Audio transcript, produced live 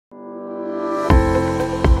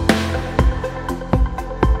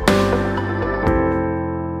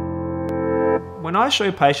When I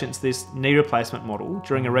show patients this knee replacement model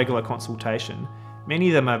during a regular consultation, many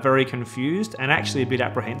of them are very confused and actually a bit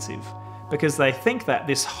apprehensive because they think that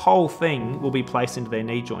this whole thing will be placed into their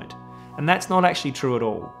knee joint. And that's not actually true at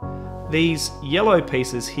all. These yellow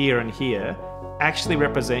pieces here and here actually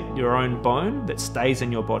represent your own bone that stays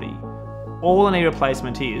in your body. All a knee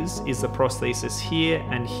replacement is the prosthesis here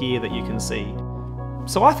and here that you can see.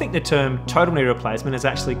 So I think the term total knee replacement is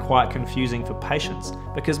actually quite confusing for patients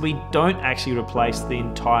because we don't actually replace the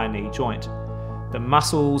entire knee joint. The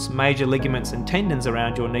muscles, major ligaments and tendons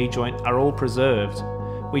around your knee joint are all preserved.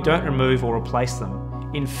 We don't remove or replace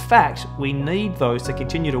them. In fact, we need those to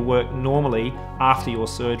continue to work normally after your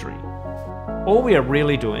surgery. All we are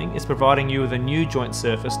really doing is providing you with a new joint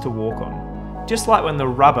surface to walk on. Just like when the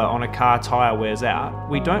rubber on a car tyre wears out,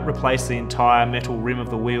 we don't replace the entire metal rim of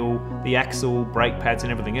the wheel, the axle, brake pads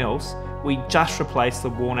and everything else, we just replace the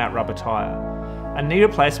worn out rubber tyre. A knee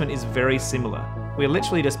replacement is very similar. We're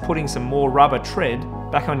literally just putting some more rubber tread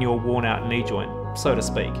back on your worn out knee joint, so to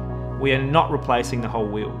speak. We are not replacing the whole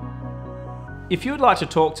wheel. If you would like to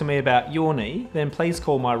talk to me about your knee, then please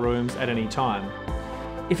call my rooms at any time.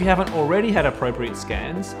 If you haven't already had appropriate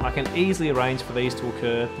scans, I can easily arrange for these to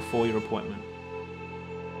occur before your appointment.